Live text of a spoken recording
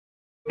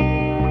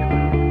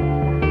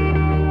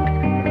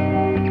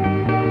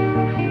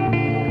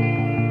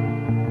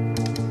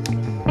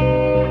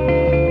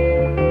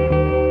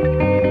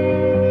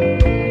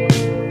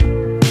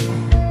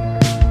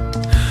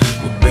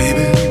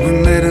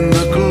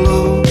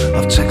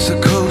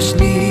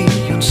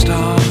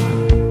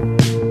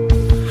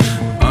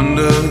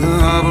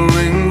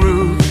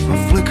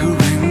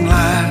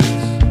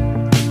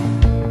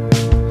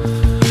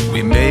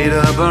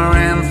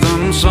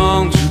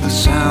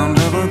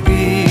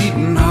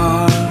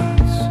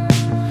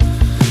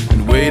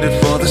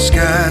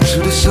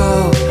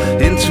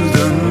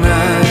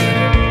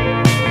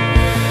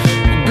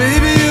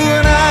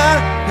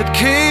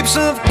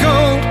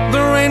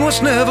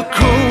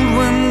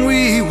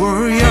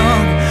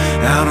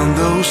on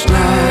those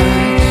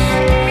nights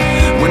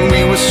when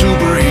we were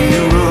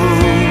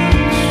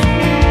superheroes.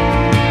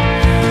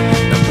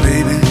 Now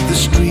baby, the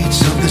streets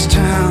of this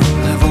town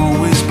have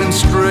always been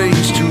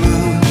strange to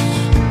us.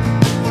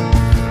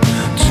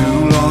 Two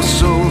lost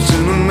souls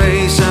in a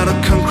maze out of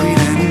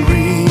concrete and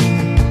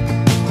green.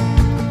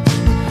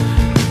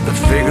 The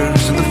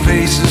figures and the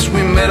faces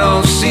we met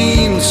all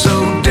seemed so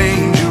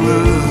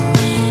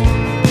dangerous,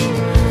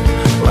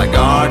 like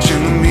arch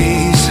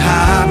enemies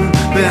hiding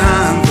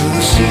behind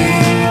the scene.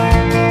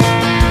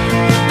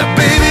 Now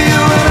baby,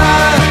 you and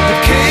I, the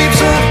caves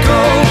of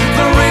gold,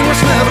 the rain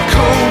was never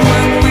cold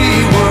when we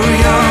were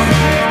young.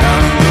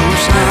 Out in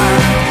those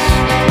nights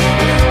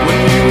when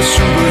we were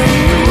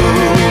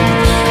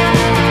superheroes,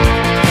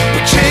 we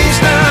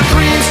chased our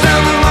dreams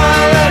down the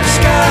violet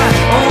sky.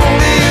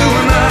 Only you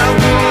and I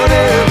would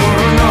ever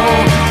know.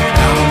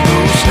 Out on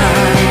those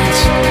nights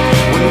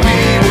when we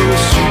were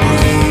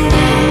superheroes.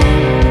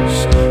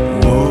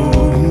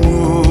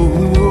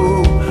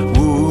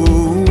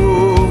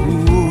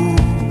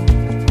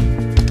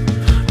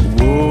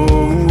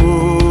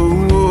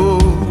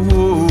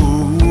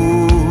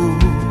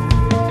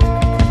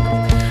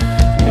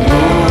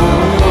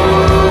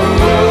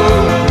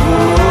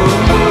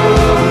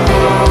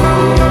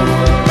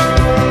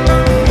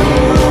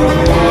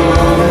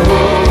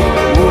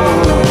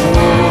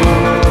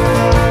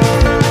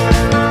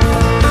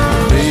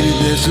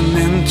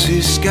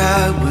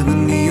 Sky where the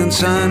neon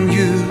sign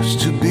used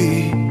to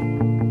be.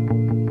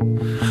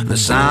 The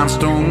signs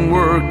don't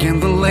work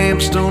and the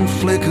lamps don't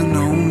flicker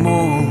no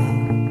more.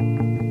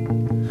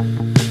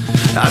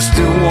 I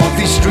still walk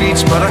these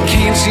streets, but I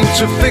can't seem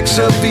to fix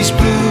up these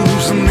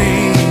blues in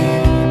me.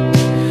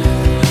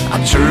 I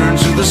turn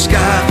to the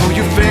sky for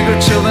your finger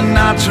till the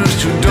night turns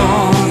to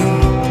dawn.